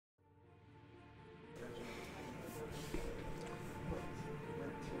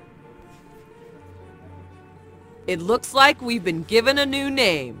It looks like we've been given a new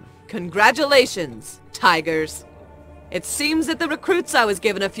name. Congratulations, Tigers. It seems that the recruits I was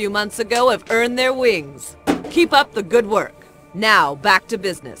given a few months ago have earned their wings. Keep up the good work. Now, back to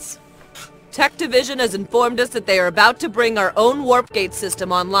business. Tech Division has informed us that they are about to bring our own warp gate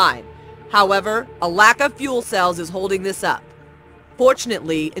system online. However, a lack of fuel cells is holding this up.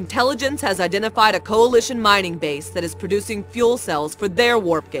 Fortunately, intelligence has identified a coalition mining base that is producing fuel cells for their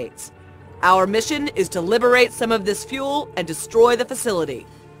warp gates. Our mission is to liberate some of this fuel and destroy the facility.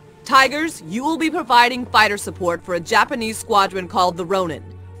 Tigers, you will be providing fighter support for a Japanese squadron called the Ronin,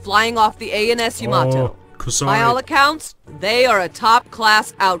 flying off the ANS Yamato. By all accounts, they are a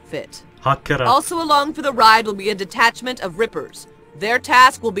top-class outfit. Also along for the ride will be a detachment of Rippers. Their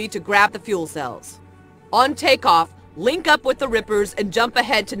task will be to grab the fuel cells. On takeoff, link up with the Rippers and jump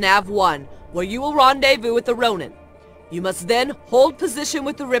ahead to Nav 1, where you will rendezvous with the Ronin. You must then hold position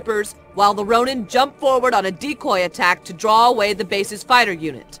with the Rippers, while the Ronin jump forward on a decoy attack to draw away the base's fighter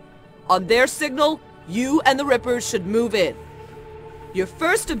unit. On their signal, you and the Rippers should move in. Your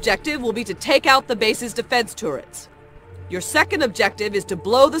first objective will be to take out the base's defense turrets. Your second objective is to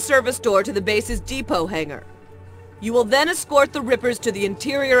blow the service door to the base's depot hangar. You will then escort the Rippers to the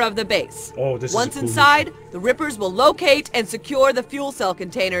interior of the base. Once inside, the Rippers will locate and secure the fuel cell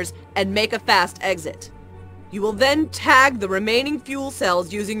containers and make a fast exit. You will then tag the remaining fuel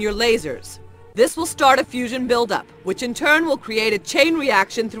cells using your lasers. This will start a fusion buildup, which in turn will create a chain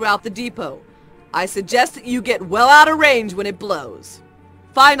reaction throughout the depot. I suggest that you get well out of range when it blows.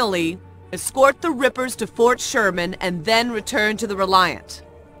 Finally, escort the Rippers to Fort Sherman and then return to the Reliant.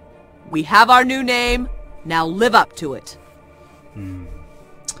 We have our new name, now live up to it.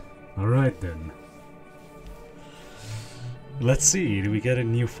 Alright then. Let's see, do we get any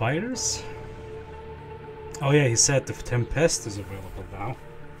new fighters? Oh yeah, he said the Tempest is available now.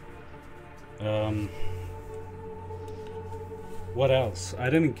 What else?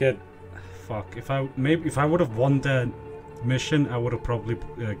 I didn't get... Fuck, if I would have won that mission, I would have probably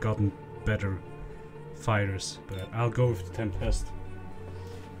gotten better fighters, but I'll go with the Tempest.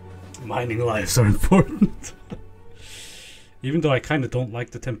 Mining lives are important. Even though I kind of don't like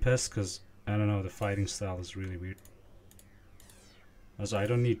the Tempest, because, I don't know, the fighting style is really weird. Also, I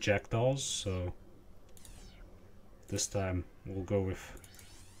don't need jackdaws, so... This time, we'll go with...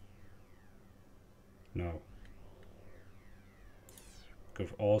 No. Go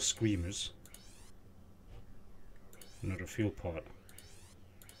with all Screamers. Another fuel pod.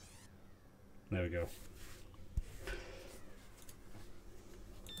 There we go.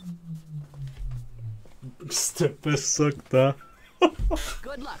 Steppe sakta.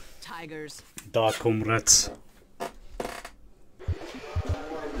 Good luck, Tigers. Da comrades.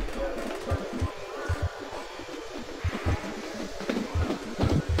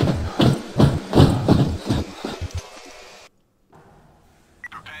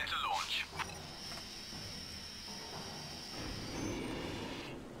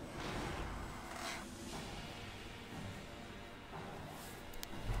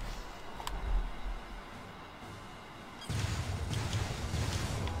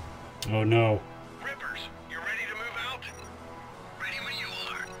 Oh no. Rippers, you ready to move out? Ready when you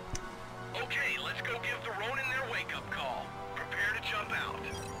are. Okay, let's go give the Ronin their wake-up call. Prepare to jump out.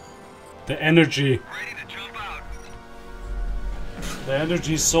 The energy. Ready to jump out. The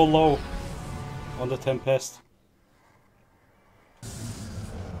energy is so low on the Tempest.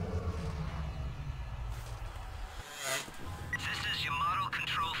 This is Yamato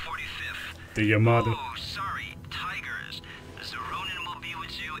Control 45th. The Yamato. Oh, sorry, Tigers. The Ronin will be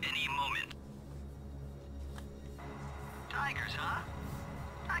with you any moment. Tigers, huh?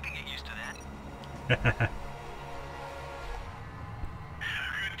 I can get used to that. Good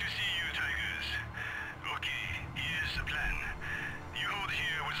to see you, Tigers. Okay, here's the plan. You hold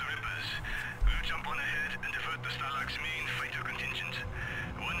here with the Rippers. We'll jump on ahead and divert the Starlax's main fighter contingent.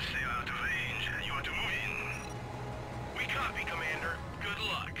 Once they are out of range, you are to move in. We copy, Commander. Good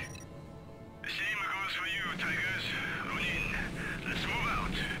luck. The same goes for you, Tigers. Ronin, let's move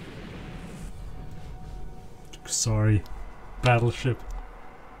out. Sorry. Battleship.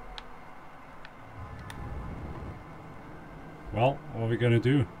 Well, what are we gonna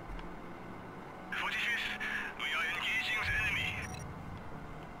do? 45th, we are engaging the enemy.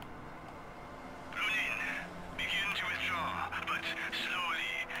 Ronin, begin to withdraw, but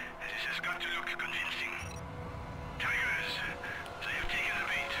slowly. This has got to look convincing. Tigers, they have taken the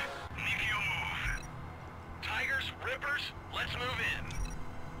bait. Make your move. Tigers, Rippers, let's move in.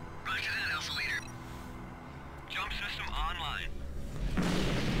 Roger that, Alpha Leader. Jump system online.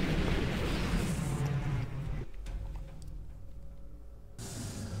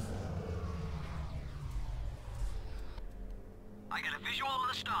 visual on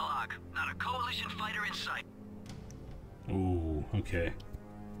the Stalag. Not a coalition fighter in sight. Ooh, okay.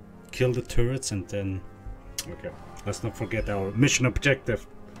 Kill the turrets and then... Okay, let's not forget our mission objective.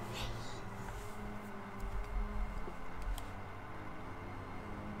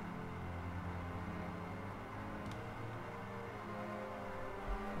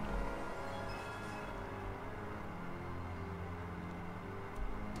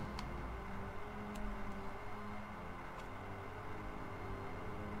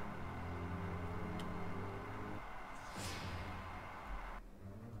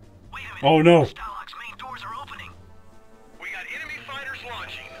 Oh no! Stalag's main doors are opening. We got enemy fighters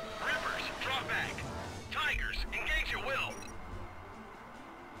launching. Rippers, drop back. Tigers, engage at will.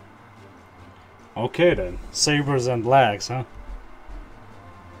 Okay then. Sabers and lags, huh?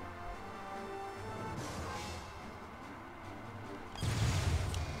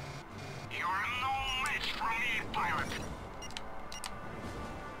 You're no match for me, pilot.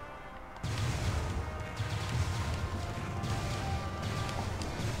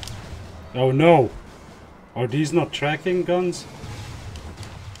 Oh no! Are these not tracking guns?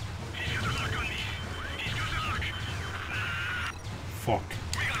 He's got a lock on me. He's got a lock. Fuck.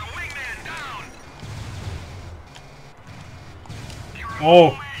 We got a wingman down. You're Oh!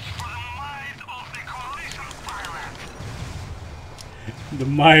 no match for the might of the coalition, pilot. The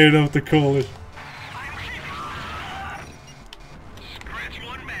might of the coalition. I'm keeping. Scratch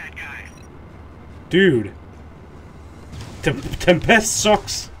one bad guy. Dude! Tempest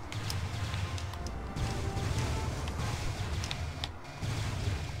sucks!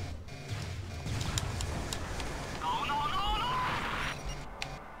 No, no, no, no.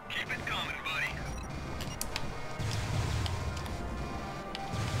 Keep it coming, buddy.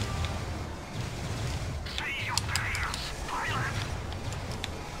 See you players, pilot.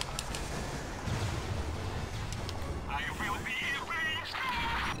 I will be erased.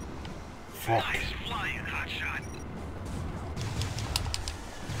 Fuck. Nice flying, hotshot.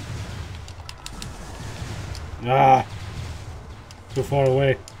 Ah! Too far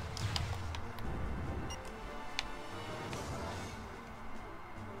away.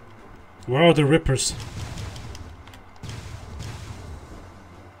 Where are the Rippers?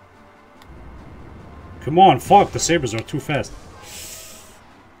 Come on, fuck, the Sabers are too fast.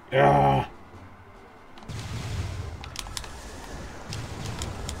 Ah!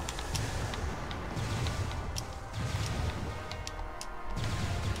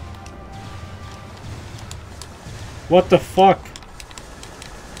 What the fuck?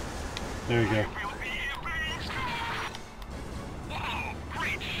 There we go. Will be erased. Whoa,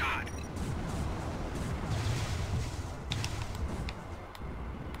 great shot.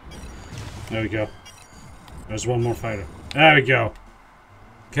 There we go. There's one more fighter. There we go.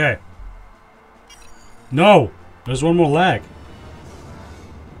 Okay. No! There's one more lag.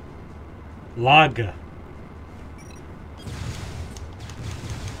 Laga.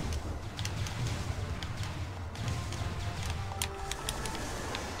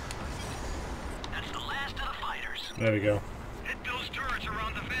 That's the last of the fighters. There we go. Hit those turrets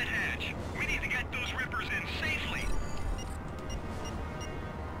around the vent hatch. We need to get those rippers in safely.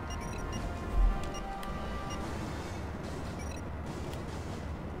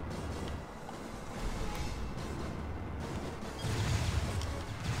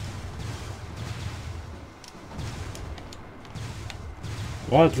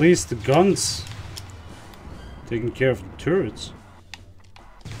 Well, at least the guns taking care of the turrets.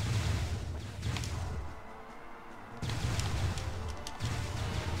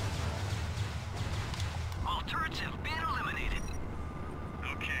 All turrets have been eliminated.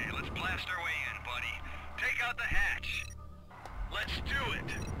 Okay, let's blast our way in, buddy. Take out the hatch. Let's do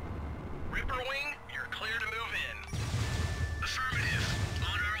it. Ripper Wing, you're clear to move in. Affirmative.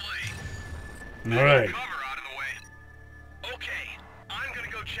 On our way. Alright. Cover out of the way. Okay, I'm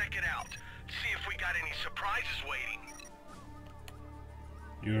gonna go check it out. See if we got any surprises waiting.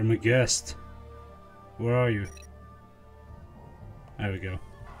 You're my guest. Where are you? There we go.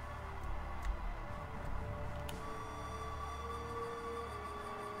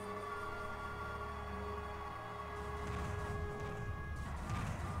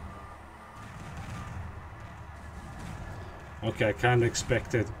 Okay, I kinda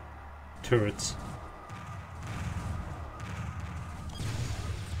expected turrets.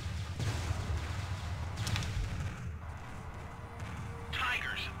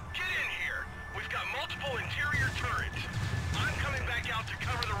 Tigers, get in here. We've got multiple interior turrets. I'm coming back out to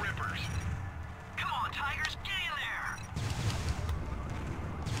cover the rippers. Come on, Tigers, get in there.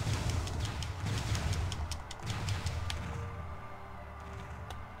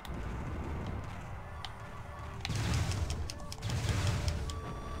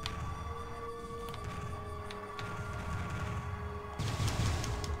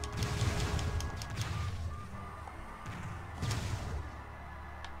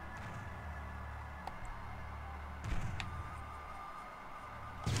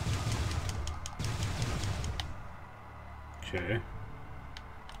 Okay.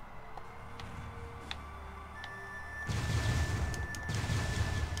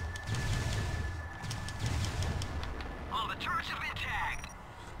 All the turrets have been tagged.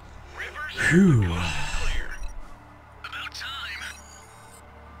 Rippers, Phew. clear. About time.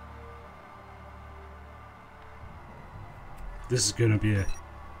 This is gonna be a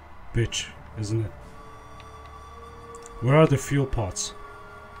bitch, isn't it? Where are the fuel pods?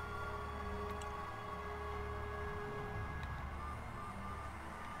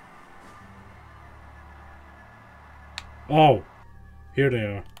 Oh, here they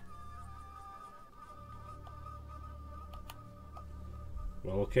are.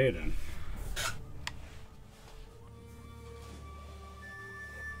 Well, okay then.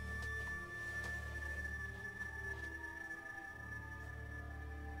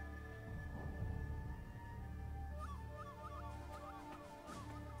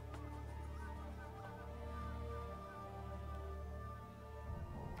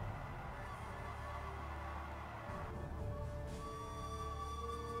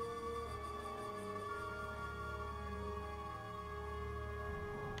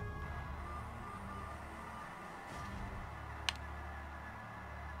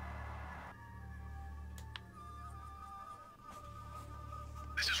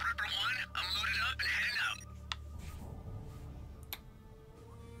 This is Ripper 1. I'm loaded up and heading out.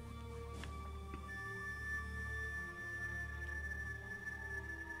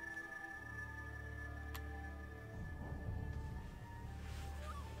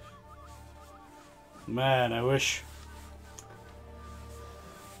 Man, I wish.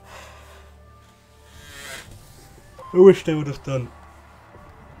 I wish they would have done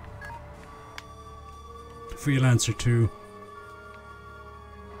Freelancer 2.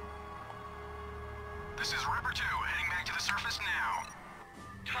 This is Ripper 2, heading back to the surface now.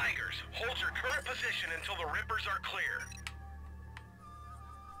 Tigers, hold your current position until the Rippers are clear.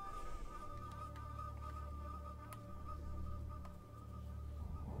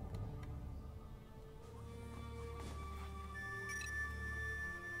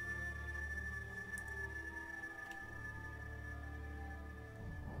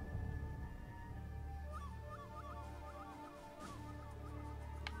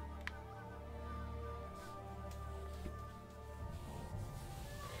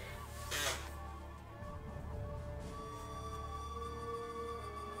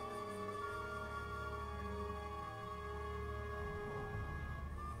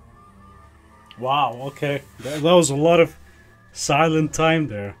 Wow, okay. That was a lot of silent time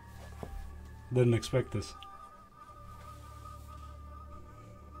there. Didn't expect this.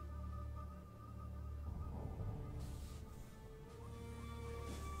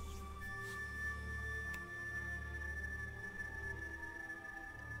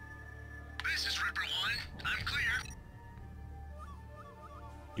 This is Ripper 1. I'm clear.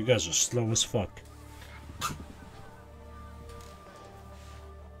 You guys are slow as fuck.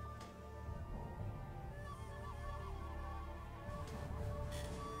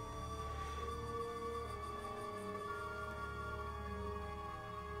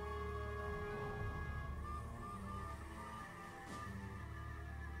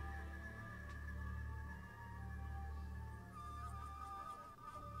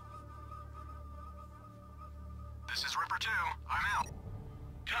 This is Ripper 2. I'm out.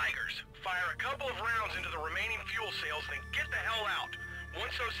 Tigers, fire a couple of rounds into the remaining fuel cells, then get the hell out.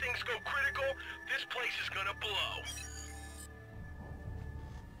 Once those things go critical, this place is gonna blow.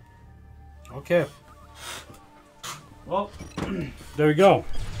 Okay. Well, there we go.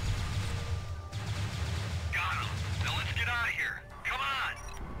 Got him. Now let's get out of here. Come on.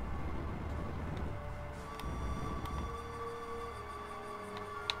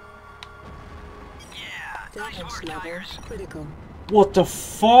 Yeah, nice work, Damage level Tigers. critical. What the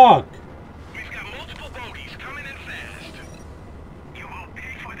fuck? We've got multiple bogeys coming in fast. You will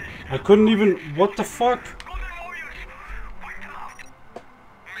pay for this. I couldn't even. What the fuck? Golden Warriors, wipe them out.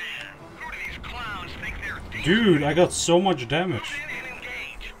 Man, who do these clowns think they're? Dude, I got so much damage. Move in and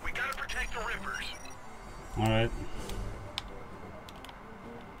engage. We gotta protect the Rippers. Alright.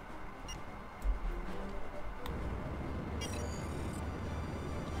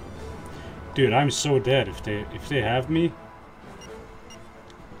 Dude, I'm so dead if they have me.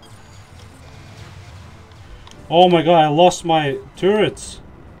 Oh my god, I lost my turrets.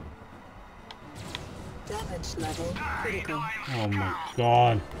 Damage level critical. Oh my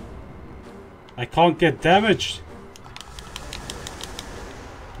god. I can't get damaged.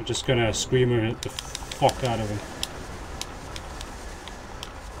 I'm just gonna screamer hit the fuck out of him.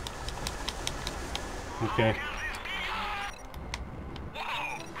 Okay.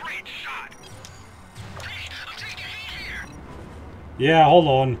 Whoa, great shot. I'm taking heat here. Yeah, hold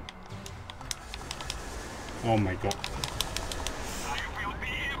on. Oh my god. I will be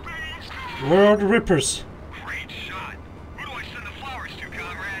here, base. Where are the Rippers? Great shot. Who do I send the flowers to,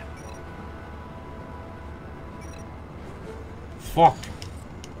 comrade? Fuck.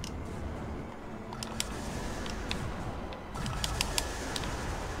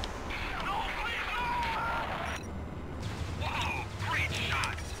 No, please, no! Whoa, great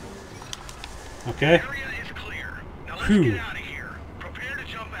shot. Okay. Area is clear. Now let's Phew. get out of here. Prepare to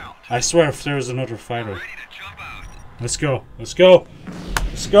jump out. I swear if there's another fighter. Ready to jump out. Let's go. Let's go.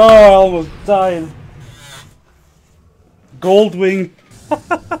 Let's go. I almost died. Goldwing.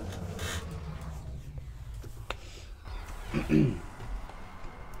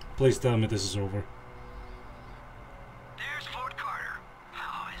 Please tell me this is over. There's Fort Carter.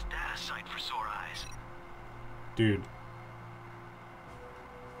 Oh, is that a sight for sore eyes? Dude.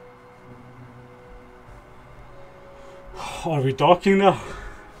 Are we talking now?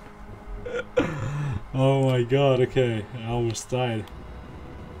 Oh my god, okay. I almost died.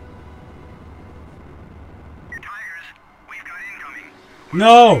 Tigers, we've got incoming.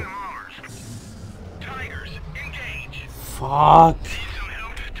 No! Tigers, engage. Fuck. Need some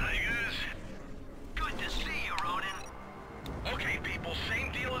help, Tigers? Good to see you, Ronin. Okay, people,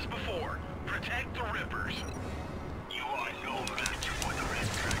 same deal as before. Protect the Rippers. You are no match for the Red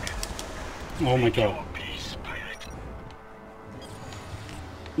Dragon. Oh my god. Your peace, pirate.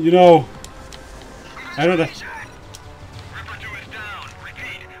 You know, I know that. Ripper 2 is down.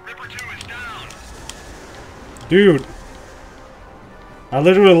 Repeat, Ripper 2 is down. Dude. I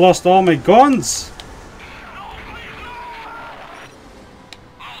literally lost all my guns. No, please, no.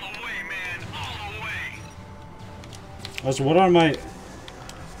 All the way, man. All the way. Also, what are my...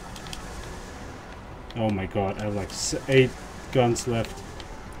 Oh my god, I have like 8 guns left.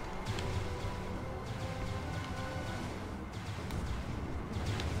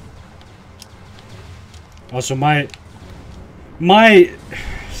 Also, my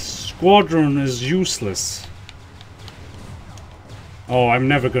squadron is useless. Oh, I'm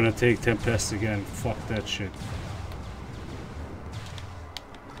never gonna take Tempest again. Fuck that shit.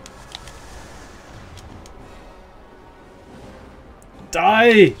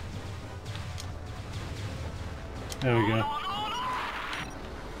 Die! There we go. You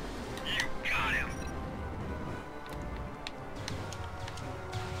got him.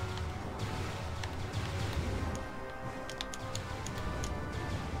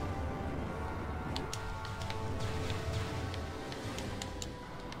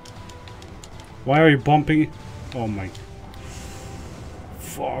 Why are you bumping? Oh my...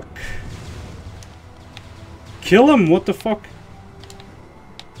 Fuck. Kill him! What the fuck?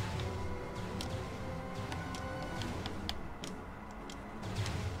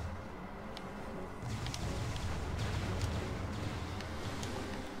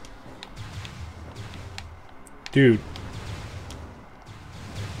 Dude.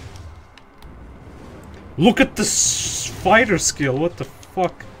 Look at this fighter skill, what the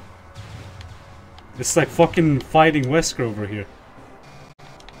fuck? It's like fucking fighting Wesker over here.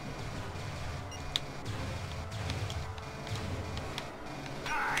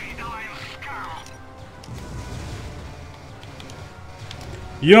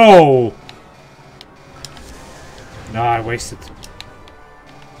 Yo! Nah, I wasted.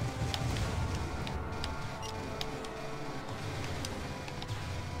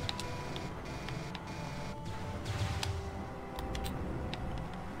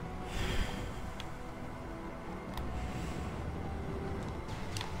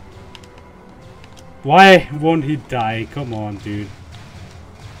 Why won't he die? Come on, dude.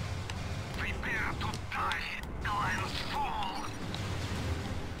 Prepare to die, Glenn Fool.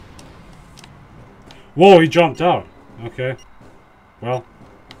 Whoa, he jumped out. Okay. Well,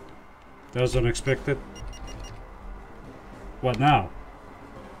 that was unexpected. What now?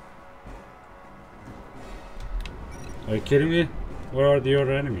 Are you kidding me? Where are the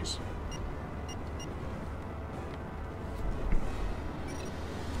other enemies?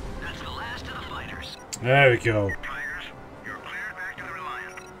 That's the last of the fighters. There we go. Tigers, you're cleared back to the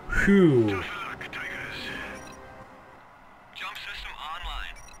Reliant. Phew. Tough luck, Tigers. Jump system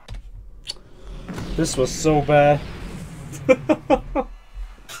online. This was so bad.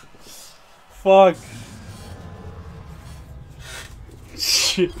 Fuck.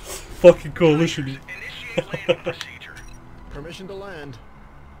 Shit. Fucking coalition. Initiate landing procedure. Permission to land.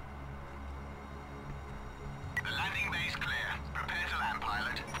 The landing base clear. Prepare to land,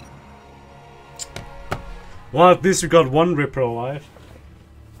 pilot. Well, at least we got one Ripper alive.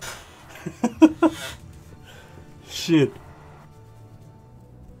 Shit.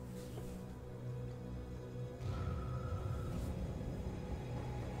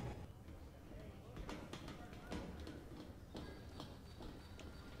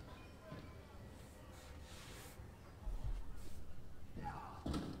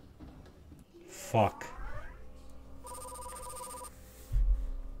 fuck.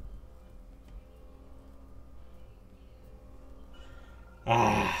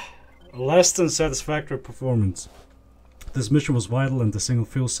 Less than satisfactory performance. This mission was vital, and the single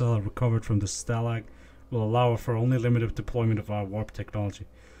fuel cell recovered from the Stalag will allow for only limited deployment of our warp technology.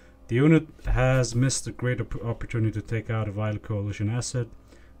 The unit has missed a great opportunity to take out a vital coalition asset.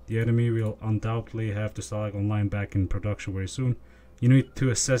 The enemy will undoubtedly have the Stalag online back in production very soon. You need to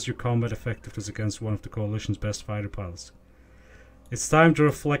assess your combat effectiveness against one of the coalition's best fighter pilots. It's time to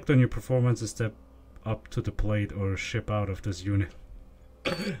reflect on your performance and step up to the plate or ship out of this unit.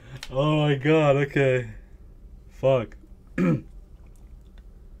 Oh my god, okay. Fuck.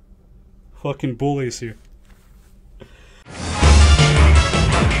 Fucking bullies here.